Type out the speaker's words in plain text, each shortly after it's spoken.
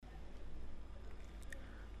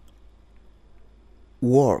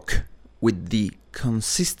work with the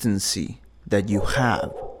consistency that you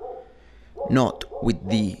have, not with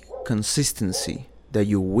the consistency that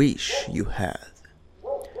you wish you had.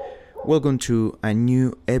 Welcome to a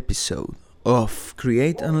new episode of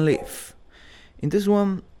Create and Live. In this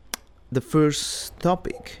one, the first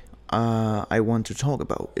topic I want to talk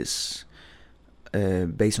about is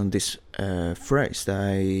based on this phrase that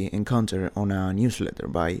I encountered on a newsletter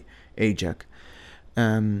by Ajax.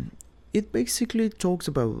 It basically talks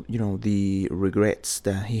about, the regrets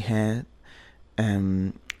that he had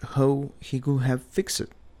and how he could have fixed it,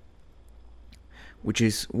 which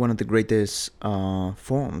is one of the greatest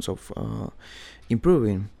forms of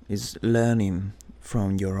improving, is learning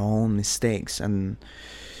from your own mistakes. And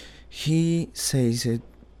he says it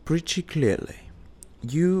pretty clearly.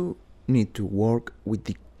 You need to work with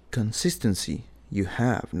the consistency you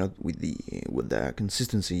have, not with the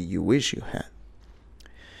consistency you wish you had.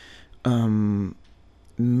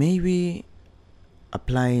 Maybe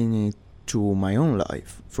applying it to my own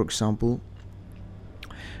life. For example,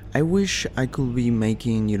 I wish I could be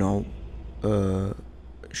making,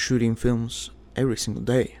 shooting films every single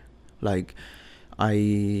day. Like,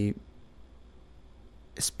 I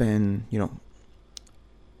spend,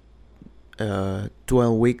 12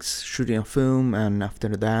 weeks shooting a film, and after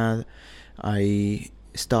that, I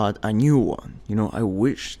start a new one. I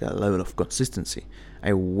wish that level of consistency.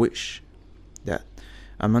 I wish that.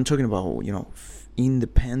 I'm not talking about,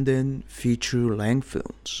 independent feature-length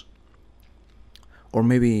films. Or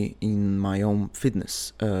maybe in my own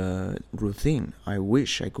fitness routine. I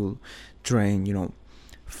wish I could train,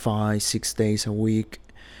 5-6 days a week,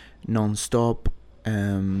 non-stop.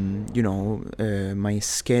 My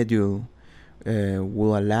schedule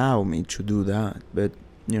will allow me to do that. But,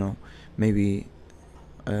 maybe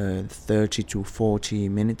 30 to 40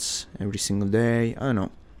 minutes every single day. I don't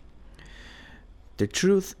know. The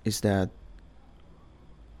truth is that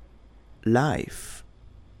life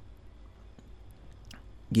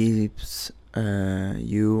gives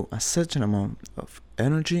you a certain amount of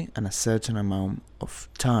energy and a certain amount of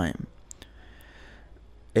time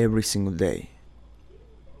every single day.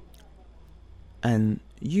 And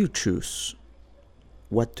you choose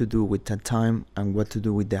what to do with that time and what to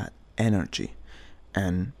do with that energy.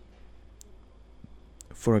 And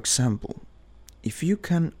for example, if you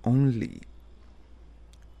can only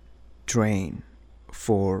train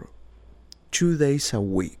for 2 days a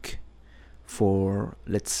week for,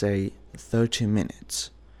 let's say, 30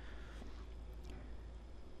 minutes,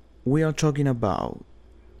 we are talking about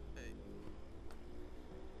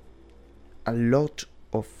a lot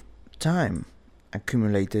of time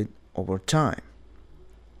accumulated over time.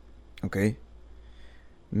 Okay?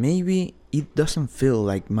 Maybe it doesn't feel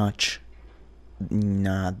like much in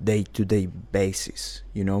a day-to-day basis,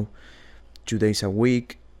 2 days a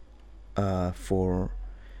week for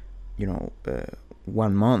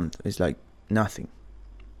 1 month is like nothing.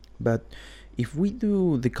 But if we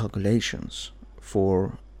do the calculations,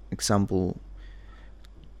 for example,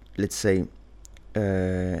 let's say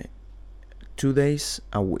 2 days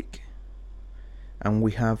a week, and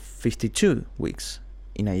we have 52 weeks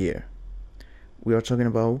in a year, we are talking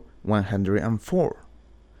about 104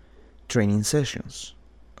 training sessions.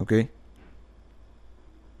 Okay?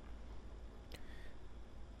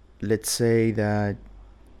 Let's say that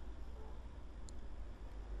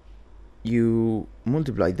you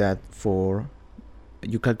calculate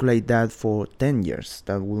that for 10 years.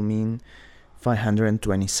 That will mean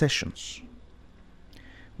 520 sessions.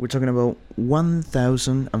 We're talking about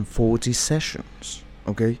 1,040 sessions.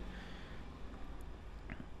 Okay?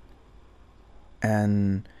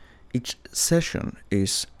 And each session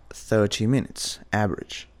is 30 minutes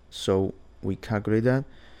average. So we calculate that,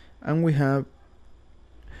 and we have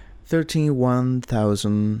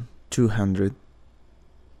 31,200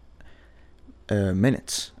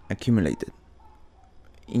 minutes accumulated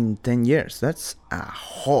in 10 years. That's a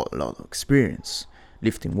whole lot of experience.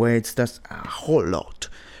 Lifting weights, that's a whole lot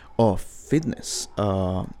of fitness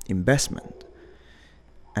investment.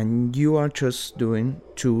 And you are just doing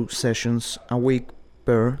 2 sessions a week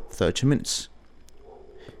per 30 minutes.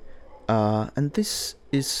 And this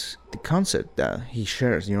is the concept that he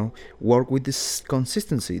shares, work with this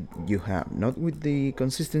consistency you have, not with the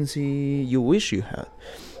consistency you wish you had.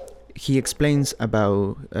 He explains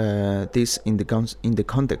about this in the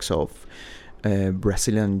context of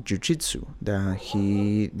Brazilian Jiu-Jitsu, that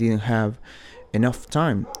he didn't have enough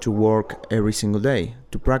time to work every single day,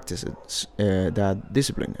 to practice it, that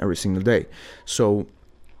discipline every single day. So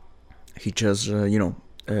he just,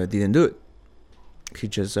 didn't do it. He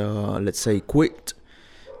just, let's say, quit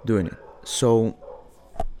doing it. So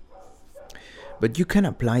But you can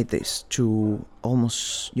apply this to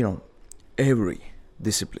almost, every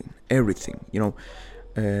discipline, everything.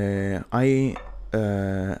 I,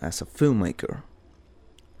 as a filmmaker,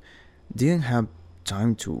 didn't have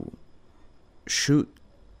time to shoot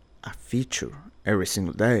a feature every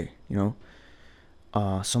single day.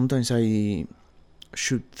 Sometimes I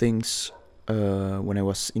shoot things when I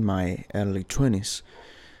was in my early 20s.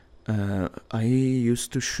 I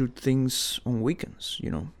used to shoot things on weekends,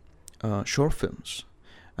 short films.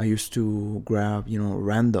 I used to grab,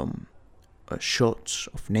 random shots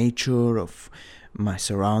of nature, of my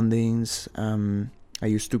surroundings. I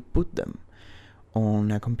used to put them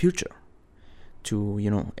on a computer to,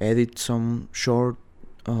 edit some short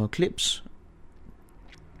clips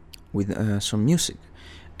with some music.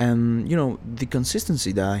 And, the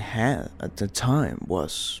consistency that I had at the time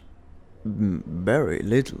was very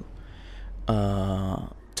little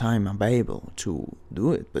time available to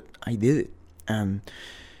do it, but I did it. And,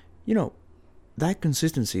 that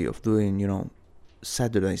consistency of doing,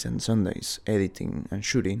 Saturdays and Sundays editing and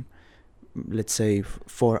shooting, let's say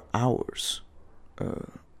 4 hours,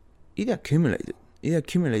 it accumulated.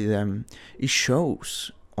 And it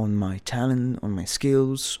shows on my talent, on my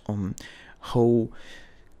skills, on how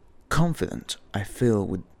confident I feel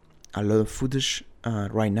with a lot of footage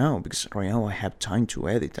right now, because right now I have time to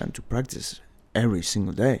edit and to practice every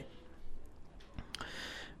single day.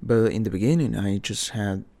 But in the beginning, I just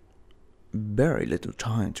had very little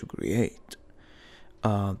time to create.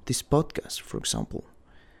 This podcast, for example,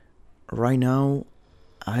 right now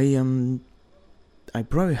I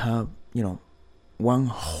probably have, one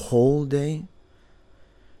whole day,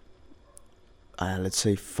 let's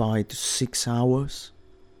say 5 to 6 hours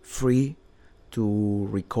free to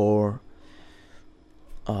record,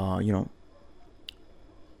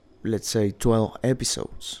 let's say 12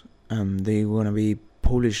 episodes, and they're gonna be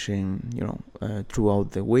publishing,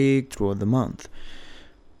 throughout the week, throughout the month.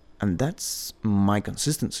 And that's my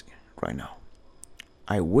consistency right now.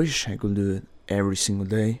 I wish I could do it every single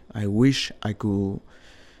day. I wish I could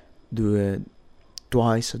do it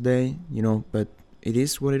twice a day, but it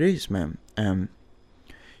is what it is, man.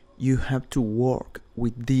 You have to work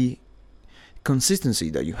with the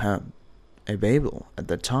consistency that you have available at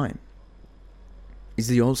that time. It's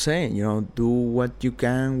the old saying, do what you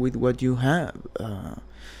can with what you have.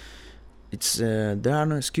 There are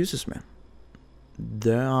no excuses, man.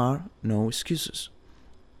 There are no excuses.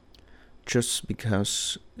 Just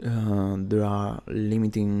because there are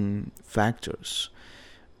limiting factors,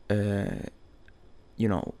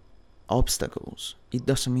 obstacles, it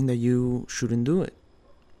doesn't mean that you shouldn't do it.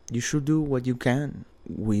 You should do what you can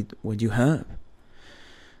with what you have.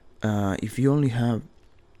 If you only have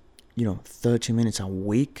 30 minutes a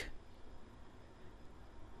week,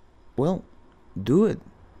 well, do it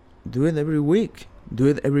every week. Do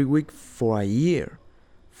it every week for a year,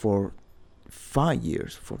 for 5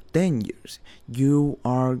 years, for 10 years. You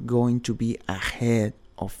are going to be ahead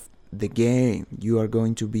of the game. You are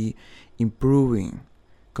going to be improving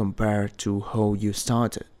compared to how you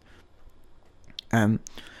started. And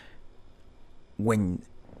when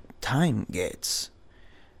time gets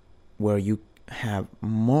where you have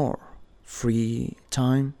more free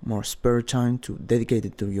time, more spare time to dedicate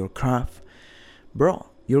it to your craft, bro,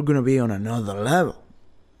 you're gonna be on another level.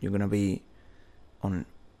 You're gonna be on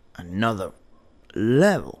another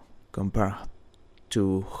level compared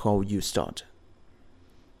to how you started.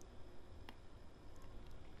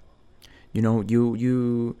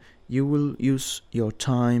 You will use your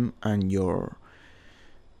time and your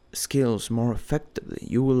skills more effectively.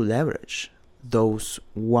 You will leverage those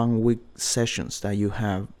 1 week sessions that you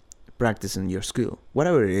have practicing your skill,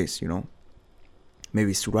 whatever it is.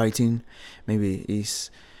 Maybe it's writing, maybe it's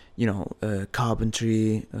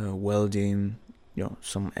carpentry, welding,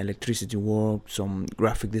 some electricity work, some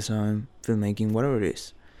graphic design, filmmaking, whatever it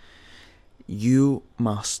is. You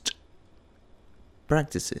must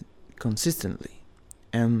practice it consistently.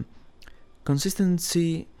 And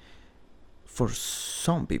consistency for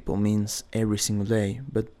some people means every single day,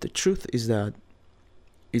 but the truth is that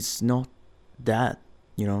it's not that.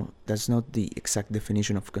 That's not the exact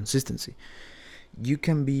definition of consistency. You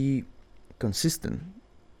can be consistent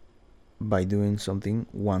by doing something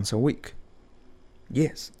once a week.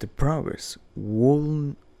 Yes, the progress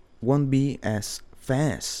won't be as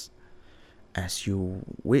fast as you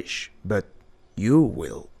wish, but you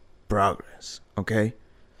will progress, okay?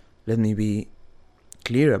 Let me be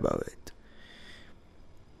clear about it.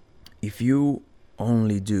 If you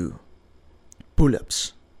only do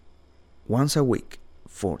pull-ups once a week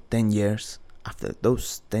for 10 years, after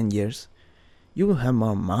those 10 years, you will have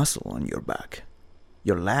more muscle on your back.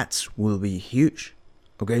 your lats will be huge,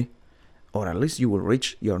 okay? Or at least you will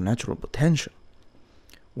reach your natural potential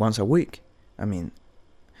once a week. I mean,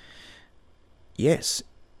 yes,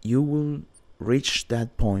 you will reach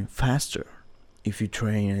that point faster if you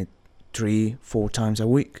train it 3-4 times a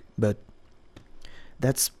week, but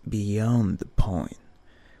that's beyond the point.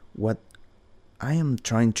 What I am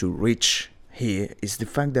trying to reach here is the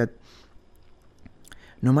fact that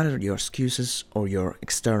no matter your excuses or your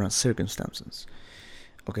external circumstances,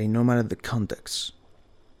 okay, no matter the context,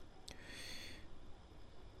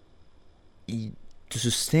 to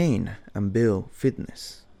sustain and build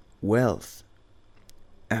fitness, wealth,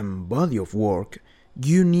 and body of work,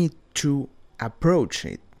 you need to approach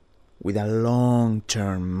it with a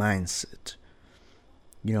long-term mindset.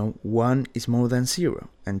 1 is more than 0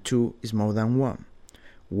 and 2 is more than 1.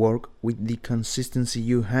 Work with the consistency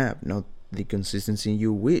you have, not the consistency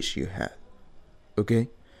you wish you had. Okay?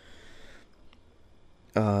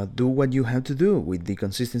 Do what you have to do with the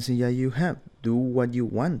consistency that you have. Do what you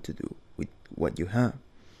want to do with what you have.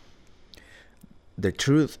 The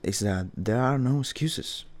truth is that there are no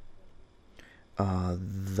excuses.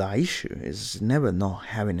 The issue is never not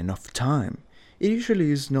having enough time. It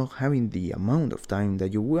usually is not having the amount of time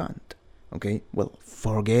that you want. Okay? Well,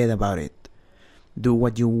 forget about it. Do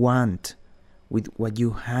what you want with what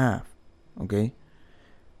you have. Okay?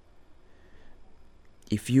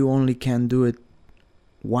 If you only can do it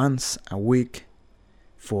once a week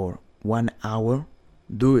for 1 hour,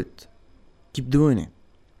 do it. Keep doing it.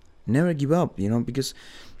 Never give up, because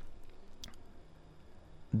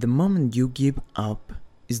the moment you give up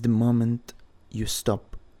is the moment you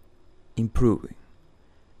stop improving.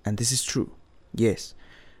 And this is true. Yes,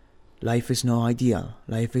 life is not ideal.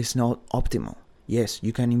 Life is not optimal. Yes,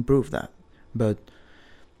 you can improve that. But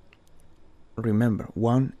remember,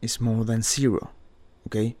 1 is more than 0.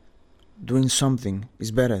 Okay? Doing something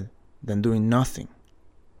is better than doing nothing.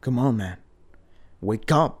 Come on, man.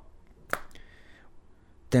 Wake up.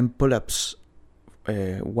 10 pull-ups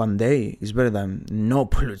one day is better than no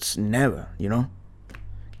pull-ups never,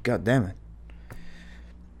 God damn it.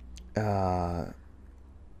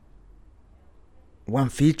 1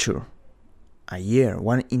 feature a year,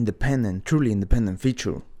 1 truly independent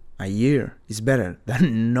feature a year is better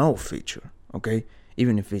than no feature, okay?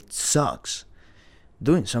 Even if it sucks.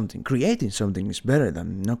 Creating something is better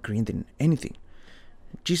than not creating anything.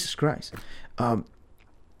 Jesus Christ.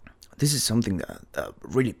 This is something that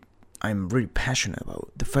I'm really passionate about.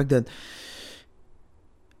 The fact that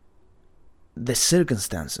the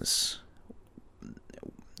circumstances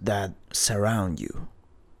that surround you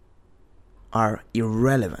are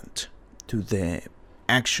irrelevant to the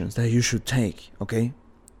actions that you should take, okay,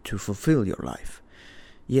 to fulfill your life.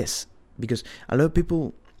 Yes, because a lot of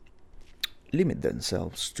people limit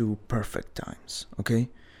themselves to perfect times, okay?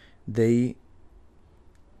 They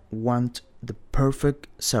want the perfect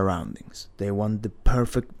surroundings. They want the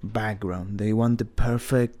perfect background. They want the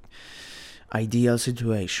perfect ideal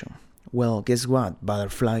situation. Well, guess what,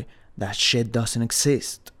 butterfly? That shit doesn't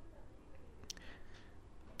exist.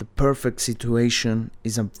 The perfect situation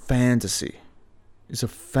is a fantasy. It's a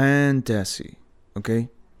fantasy, okay?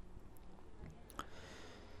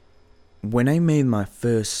 When I made my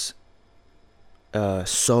first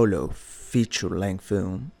solo feature-length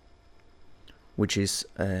film, which is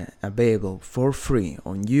available for free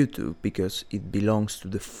on YouTube because it belongs to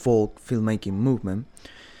the folk filmmaking movement.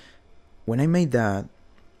 When I made that,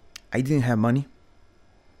 I didn't have money.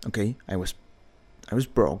 Okay, I was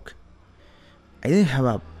broke. I didn't have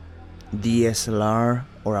a DSLR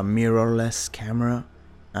or a mirrorless camera,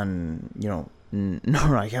 and nor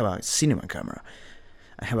I have a cinema camera.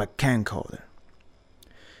 I have a camcorder.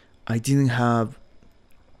 I didn't even have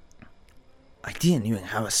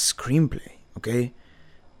a screenplay. Okay,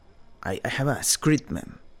 I have a script,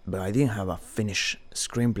 man, but I didn't have a finished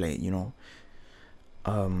screenplay.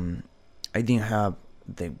 I didn't have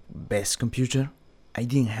the best computer. I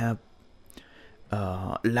didn't have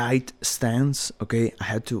light stands. Okay, I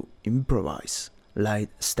had to improvise light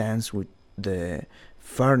stands with the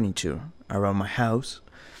furniture around my house.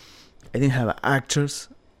 I didn't have actors.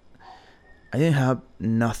 I didn't have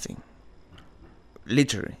nothing.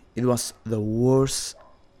 Literally, it was the worst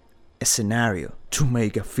scenario to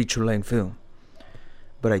make a feature-length film,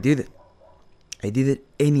 but I did it. I did it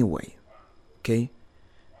anyway. Okay,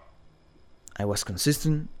 I was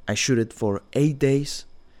consistent. I shot it for 8 days,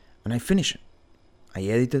 and I finished it. I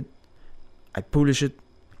edited. I published it.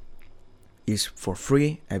 It's for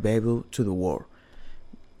free, available to the world.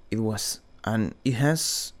 It was, and it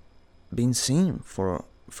has been seen from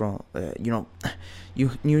you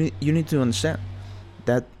need to understand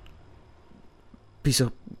that piece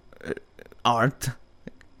of art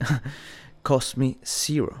cost me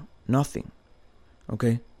zero, nothing.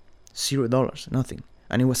 Okay, $0, nothing,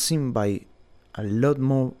 and it was seen by a lot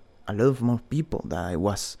of more people than I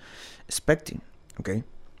was expecting. Okay,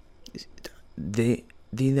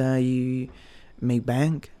 did I make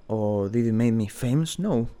bank or did it make me famous?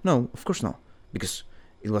 No, of course not, because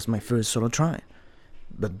it was my first solo try.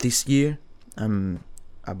 But this year I'm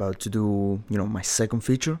about to do, my second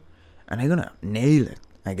feature, and I'm gonna nail it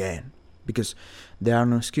again, because there are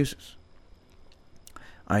no excuses.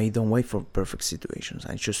 I don't wait for perfect situations.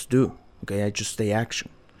 I just do. Okay, I just take action.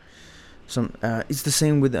 It's the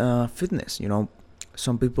same with fitness.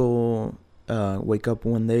 Some people wake up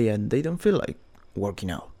one day and they don't feel like working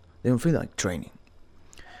out. They don't feel like training.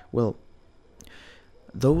 Well,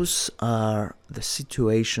 those are the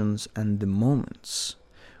situations and the moments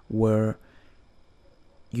where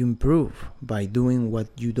you improve by doing what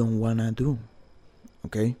you don't wanna do.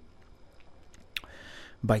 Okay?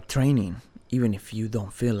 By training, even if you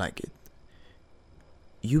don't feel like it,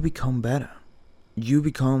 you become better. You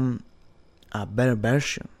become a better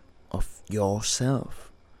version of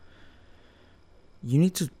yourself. You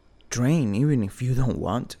need to train even if you don't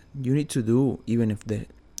want. You need to do even if the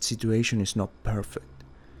situation is not perfect.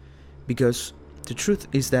 Because the truth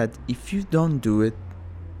is that if you don't do it,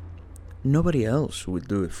 nobody else will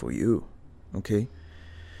do it for you. Okay?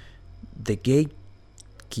 The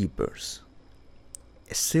gatekeepers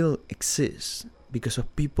still exist because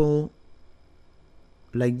of people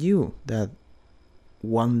like you that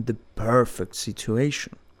want the perfect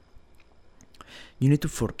situation. You need to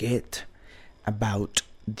forget about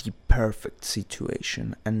the perfect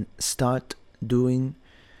situation and start doing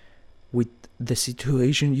with the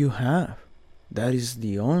situation you have. That is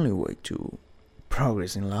the only way to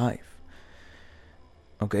progress in life.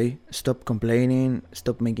 Okay? Stop complaining,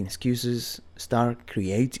 stop making excuses, start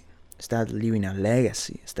creating, start leaving a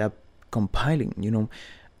legacy, start compiling,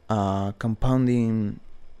 compounding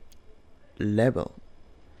level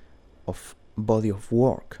of body of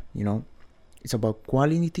work. It's about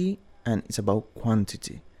quality and it's about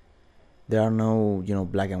quantity. There are no,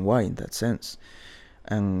 black and white in that sense.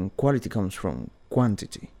 And quality comes from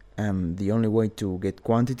quantity. And the only way to get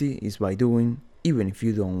quantity is by doing, even if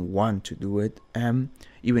you don't want to do it, and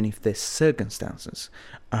even if the circumstances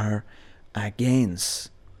are against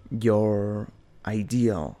your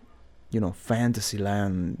ideal,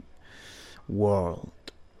 fantasyland world.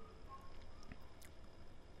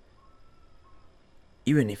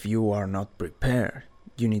 Even if you are not prepared,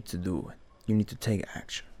 you need to do it. You need to take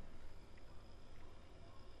action.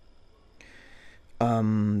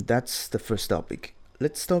 That's the first topic.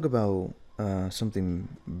 Let's talk about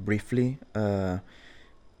something briefly. The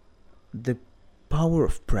power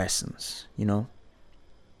of presence,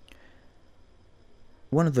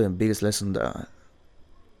 One of the biggest lessons that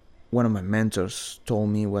one of my mentors told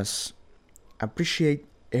me was appreciate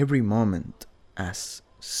every moment as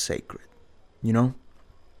sacred.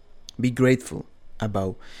 Be grateful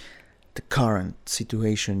about the current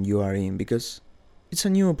situation you are in, because it's a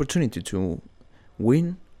new opportunity to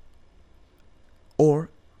win or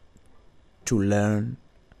to learn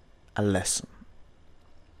a lesson.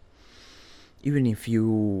 Even if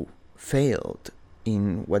you failed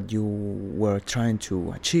in what you were trying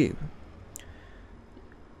to achieve,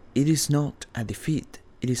 it is not a defeat.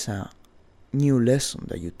 It is a new lesson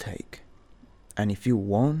that you take. And if you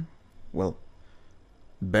won, well,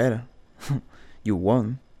 better. You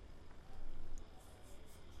won.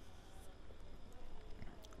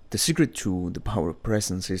 The secret to the power of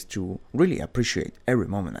presence is to really appreciate every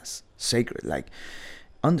moment as sacred. Like,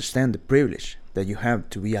 understand the privilege that you have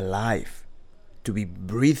to be alive, to be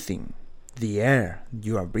breathing the air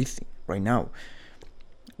you are breathing right now.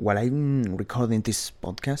 While I'm recording this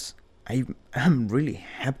podcast, I'm really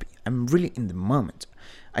happy. I'm really in the moment.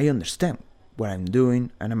 I understand what I'm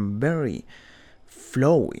doing, and I'm very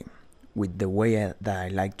flowing with the way that I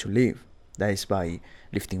like to live. That is by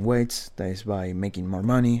lifting weights, that is by making more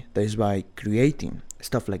money, that is by creating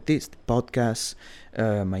stuff like this, the podcast,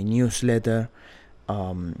 my newsletter,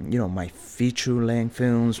 my feature-length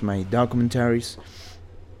films, my documentaries,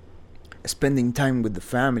 spending time with the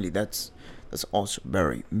family. That's also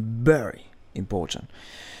very, very important.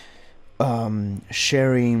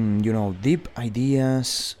 Sharing, deep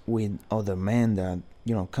ideas with other men that,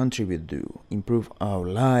 contribute to improve our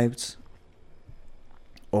lives.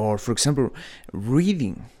 Or, for example,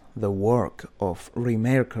 reading the work of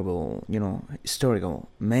remarkable, historical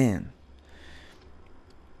men.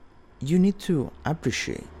 You need to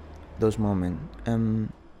appreciate those moments.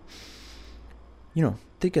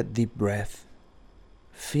 Take a deep breath.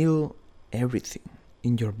 Feel everything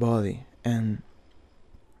in your body and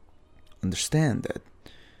understand that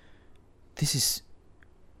this is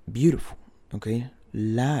beautiful, okay?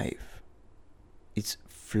 Life is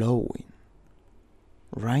flowing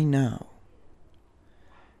right now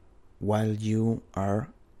while you are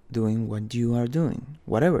doing what you are doing,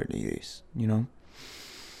 whatever it is,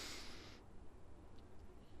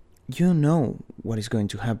 You know what is going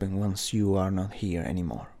to happen once you are not here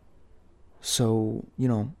anymore. So,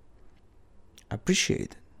 appreciate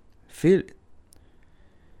it, feel it.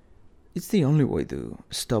 It's the only way to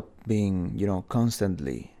stop being,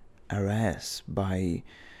 constantly harassed by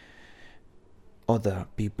other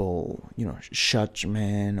people,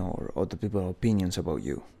 judgment or other people's opinions about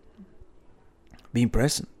you. Being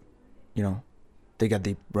present, take a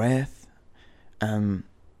deep breath and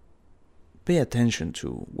pay attention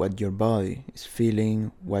to what your body is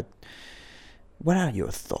feeling, what are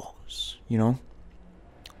your thoughts,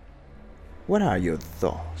 What are your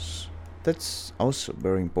thoughts? That's also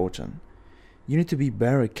very important. You need to be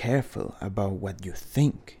very careful about what you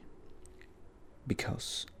think,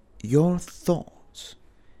 because your thoughts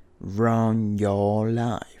run your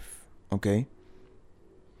life, okay?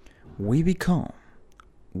 We become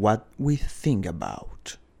what we think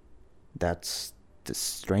about. That's the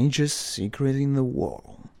strangest secret in the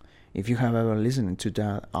world. If you have ever listened to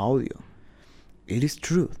that audio, it is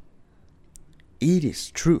true. It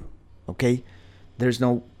is true, okay? There's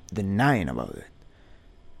no denying about it.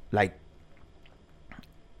 Like,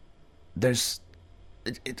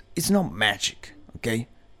 it's not magic, okay?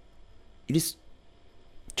 It is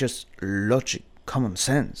just logic, common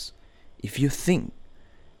sense. If you think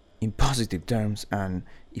in positive terms and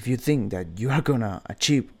if you think that you are gonna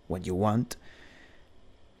achieve what you want,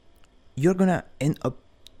 you're gonna end up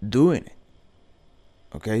doing it,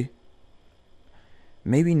 okay?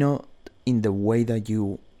 Maybe not in the way that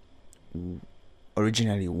you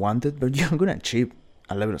originally wanted, but you're gonna achieve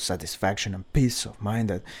a level of satisfaction and peace of mind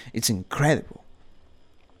that it's incredible.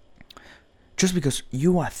 Just because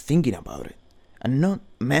you are thinking about it, and not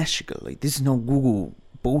magically. This is no Google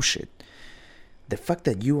bullshit. The fact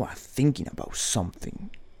that you are thinking about something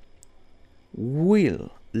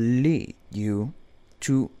will lead you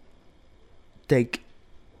to take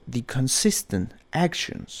the consistent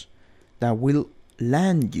actions that will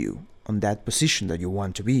land you on that position that you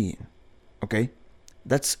want to be in. Okay?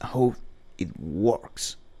 That's how it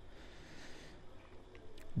works.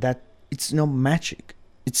 That it's not magic.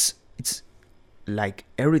 It's like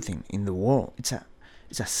everything in the world. It's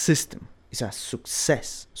a system. It's a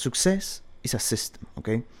success. Success is a system,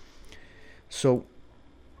 okay? So,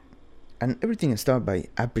 and everything starts by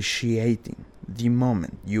appreciating the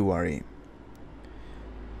moment you are in.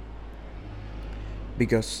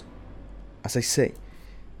 Because, as I say,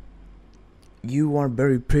 you are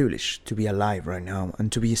very privileged to be alive right now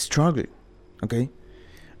and to be struggling, okay?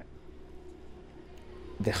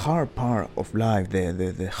 The hard part of life,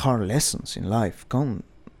 the hard lessons in life come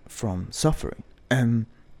from suffering. And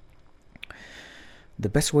the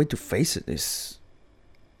best way to face it is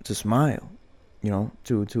to smile,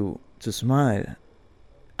 to smile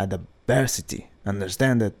at adversity.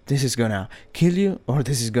 Understand that this is gonna kill you or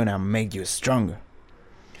this is gonna make you stronger.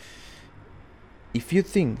 If you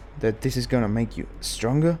think that this is gonna make you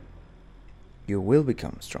stronger, you will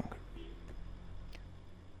become stronger.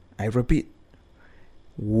 I repeat,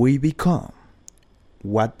 we become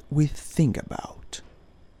what we think about.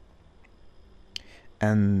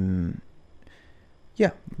 And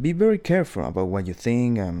yeah, be very careful about what you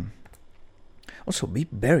think, and also be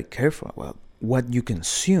very careful about what you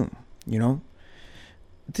consume.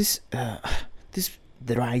 This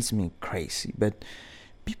drives me crazy, but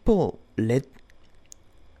people let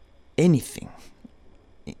anything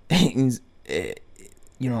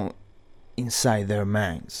inside their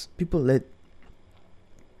minds. People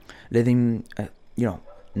letting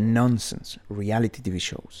nonsense, reality TV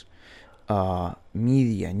shows,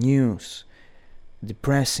 media, news,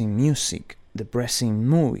 depressing music, depressing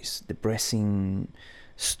movies, depressing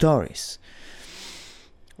stories.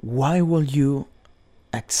 Why will you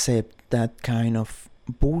accept that kind of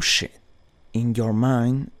bullshit in your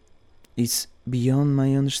mind? It's beyond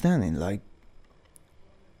my understanding. Like,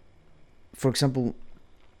 for example,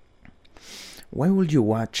 why would you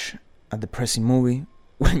watch a depressing movie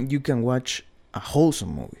when you can watch a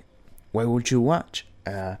wholesome movie? Why would you watch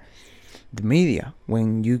the media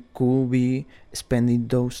when you could be spending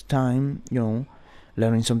those time,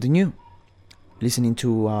 learning something new, listening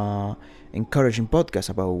to encouraging podcasts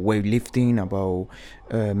about weightlifting, about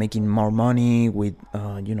making more money with,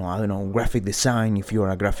 graphic design if you are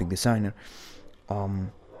a graphic designer.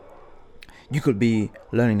 You could be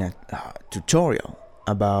learning a tutorial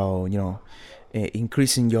about,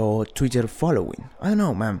 increasing your Twitter following. I don't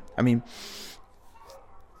know, man. I mean,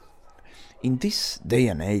 in this day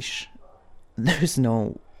and age, there is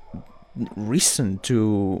no reason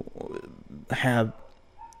to have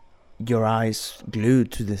your eyes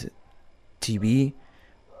glued to the TV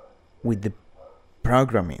with the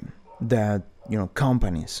programming that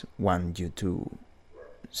companies want you to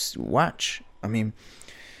watch. I mean,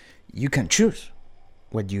 you can choose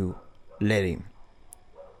what you let in.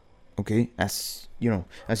 Okay, as you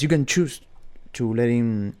can choose to let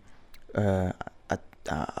in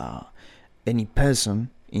any person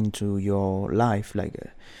into your life, like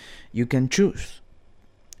you can choose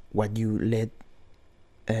what you let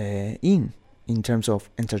in terms of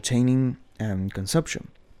entertaining and consumption.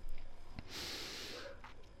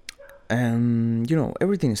 And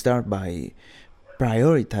everything starts by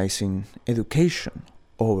prioritizing education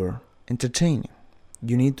over entertaining.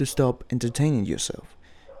 You need to stop entertaining yourself.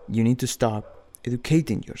 You need to stop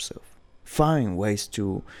educating yourself. Find ways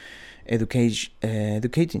to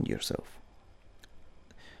educating yourself.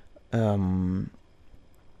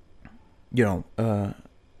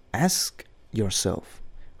 Ask yourself,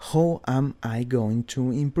 how am I going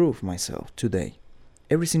to improve myself today?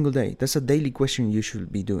 Every single day. That's a daily question you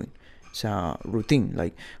should be doing. It's a routine.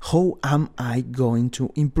 Like, how am I going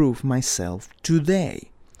to improve myself today?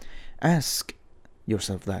 Ask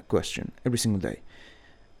yourself that question every single day.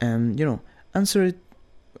 And, answer it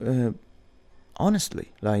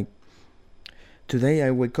honestly. Like, today I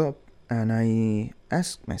wake up and I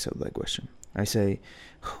ask myself that question. I say,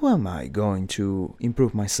 how am I going to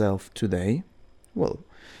improve myself today? Well,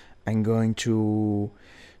 I'm going to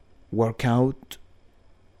work out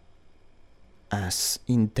as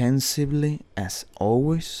intensively as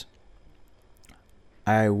always.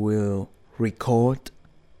 I will record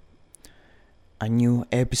a new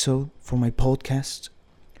episode for my podcast.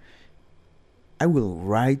 I will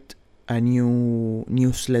write a new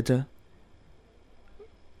newsletter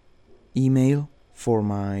email for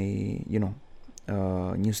my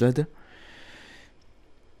newsletter.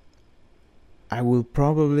 I will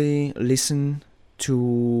probably listen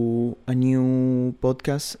to a new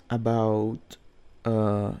podcast about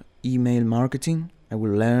email marketing. I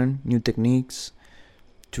will learn new techniques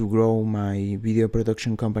to grow my video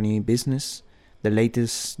production company business, the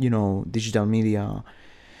latest digital media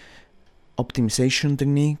optimization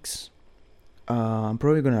techniques. I'm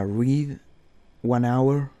probably gonna read 1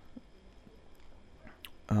 hour.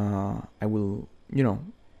 I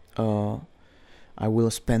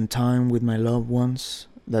will spend time with my loved ones.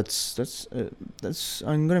 That's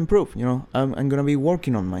I'm gonna improve. I'm gonna be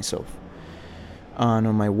working on myself and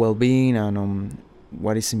on my well-being and on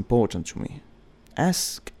what is important to me.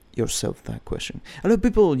 Ask yourself that question. A lot of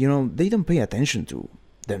people, they don't pay attention to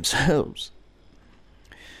themselves.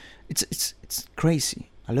 It's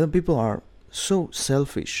crazy. A lot of people are so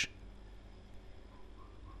selfish,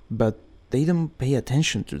 but they don't pay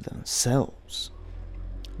attention to themselves.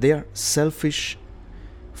 They are selfish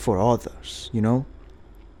for others,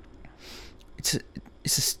 It's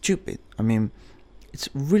stupid. I mean, it's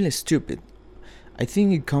really stupid. I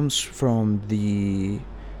think it comes from the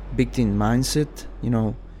victim mindset.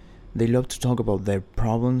 They love to talk about their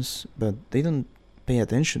problems, but they don't pay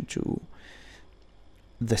attention to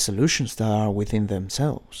the solutions that are within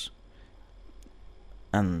themselves.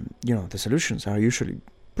 And, the solutions are usually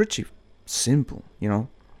pretty simple,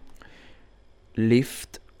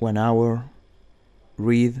 Lift 1 hour,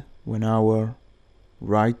 read 1 hour,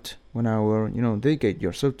 write 1 hour, dedicate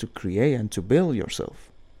yourself to create and to build yourself.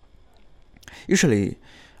 Usually,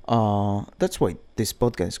 that's why this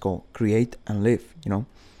podcast is called Create and Live,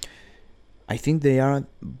 I think they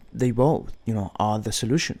both, are the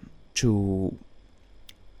solution to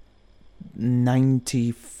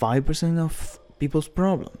 95% of people's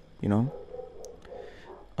problem, The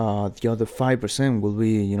other 5% will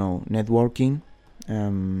be, networking,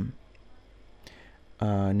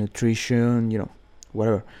 nutrition,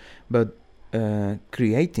 whatever. But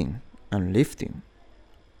creating and lifting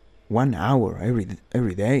 1 hour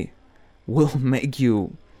every day will make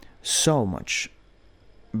you so much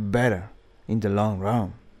better in the long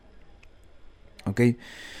run. Okay?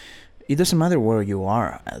 It doesn't matter where you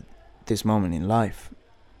are at this moment in life.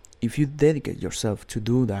 If you dedicate yourself to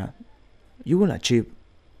do that, you will achieve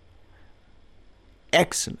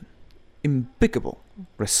excellent, impeccable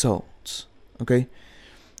results. Okay?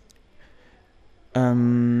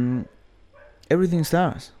 Everything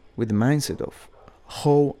starts with the mindset of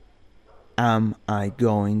how am I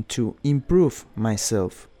going to improve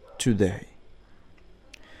myself today?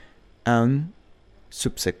 And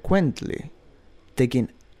subsequently, taking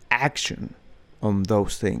action on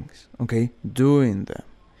those things, okay? Doing them,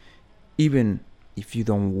 even if you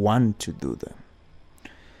don't want to do them.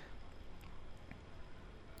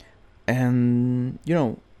 And,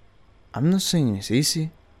 I'm not saying it's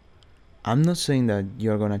easy. I'm not saying that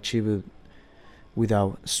you're gonna achieve it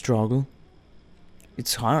without struggle.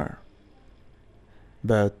 It's hard.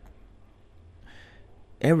 But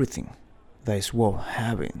everything that is worth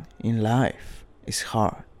having in life is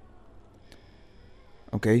hard.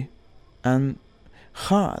 Okay? And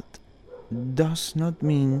hard does not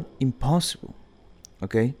mean impossible.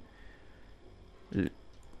 Okay?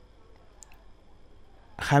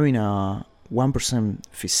 Having a 1%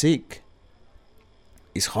 physique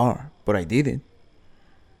is hard, but I did it.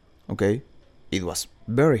 Okay? It was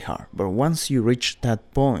very hard, but once you reach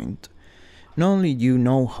that point, not only you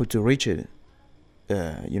know how to reach it,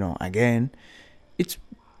 again, it's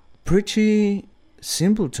pretty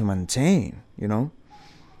simple to maintain,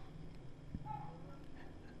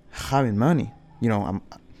 having money, a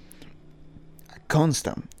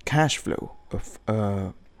constant cash flow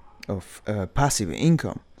of passive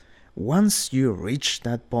income. Once you reach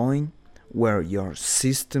that point where your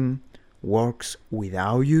system works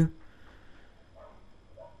without you,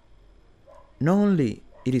 not only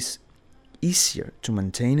it is easier to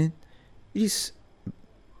maintain it, it is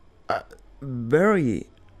very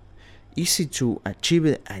easy to achieve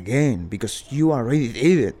it again because you already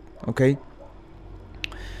did it. Okay,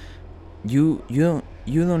 you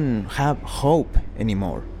don't have hope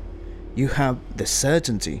anymore. You have the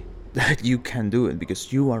certainty that you can do it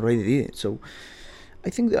because you already did it. So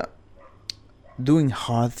I think that doing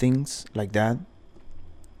hard things like that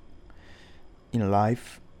in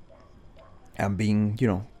life and being,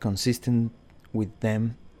 consistent with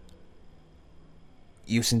them,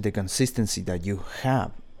 using the consistency that you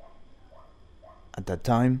have at that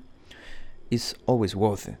time, is always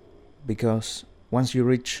worth it. Because once you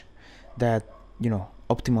reach that,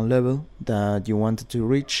 optimal level that you wanted to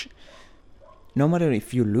reach, no matter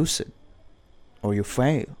if you lose it or you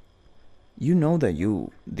fail, you know that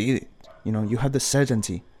you did it. You have the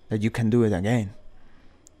certainty that you can do it again.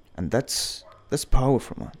 And that's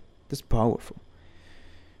powerful, man. That's powerful.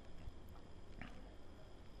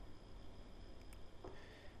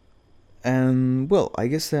 And well, I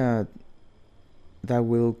guess that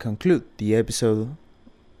will conclude the episode.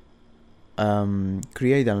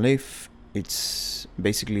 Create and live, it's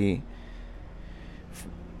basically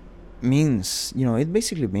means, it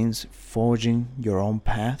basically means forging your own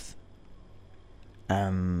path.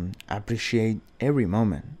 Appreciate every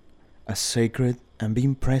moment as sacred and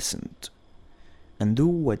being present, and do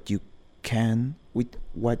what you can with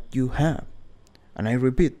what you have. And I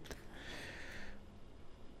repeat,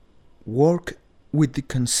 work with the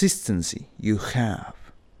consistency you have,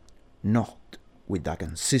 not with the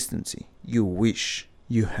consistency you wish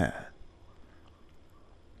you had.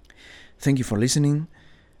 Thank you for listening.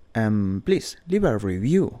 Please leave a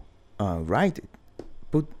review, write it,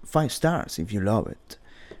 put 5 stars if you love it.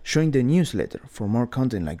 Join the newsletter for more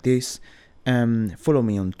content like this. Follow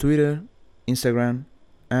me on Twitter, Instagram,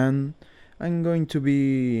 and I'm going to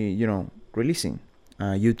be, releasing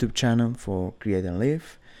a YouTube channel for Create and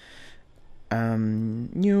Live.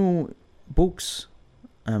 New books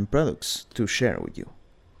and products to share with you.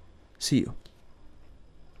 See you.